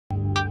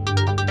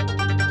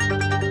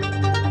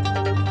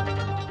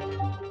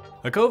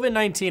A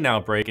COVID-19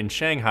 outbreak in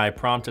Shanghai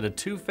prompted a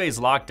two-phase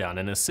lockdown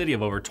in a city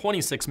of over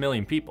 26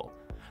 million people.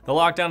 The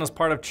lockdown is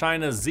part of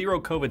China's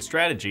zero-COVID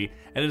strategy,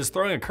 and it is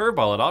throwing a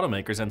curveball at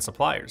automakers and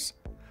suppliers.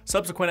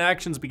 Subsequent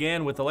actions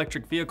began with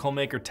electric vehicle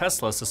maker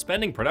Tesla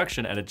suspending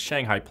production at its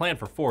Shanghai plant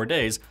for 4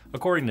 days,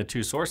 according to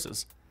two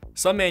sources.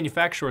 Some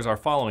manufacturers are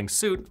following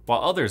suit, while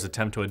others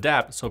attempt to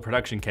adapt so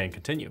production can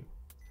continue.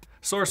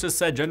 Sources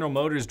said General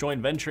Motors'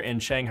 joint venture in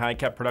Shanghai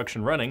kept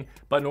production running,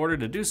 but in order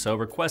to do so,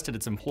 requested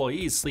its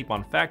employees sleep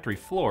on factory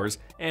floors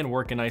and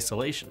work in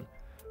isolation.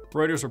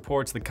 Reuters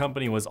reports the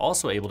company was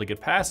also able to get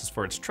passes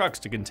for its trucks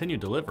to continue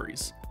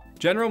deliveries.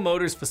 General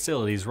Motors'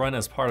 facilities run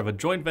as part of a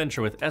joint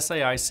venture with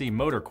SAIC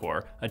Motor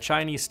Corp, a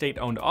Chinese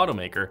state-owned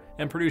automaker,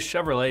 and produce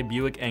Chevrolet,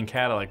 Buick, and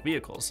Cadillac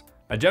vehicles.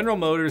 A General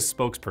Motors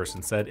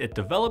spokesperson said it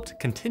developed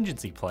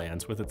contingency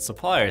plans with its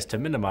suppliers to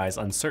minimize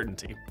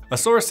uncertainty. A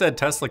source said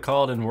Tesla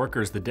called in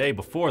workers the day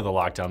before the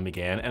lockdown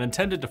began and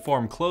intended to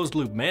form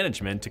closed-loop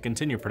management to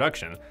continue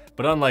production,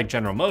 but unlike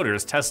General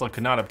Motors, Tesla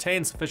could not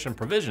obtain sufficient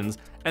provisions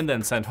and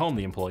then sent home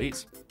the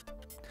employees.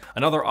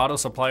 Another auto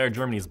supplier,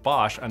 Germany's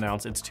Bosch,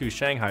 announced its 2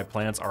 Shanghai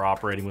plants are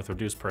operating with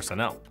reduced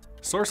personnel.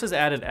 Sources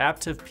added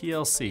Aptiv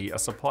plc, a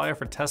supplier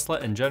for Tesla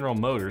and General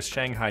Motors'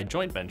 Shanghai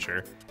joint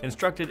venture,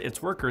 instructed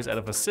its workers at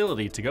a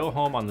facility to go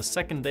home on the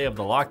second day of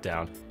the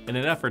lockdown in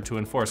an effort to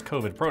enforce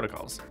COVID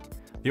protocols.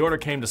 The order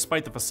came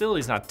despite the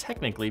facilities not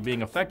technically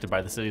being affected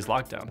by the city's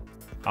lockdown.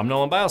 I'm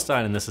Nolan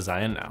Beilstein, and this is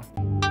IN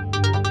Now.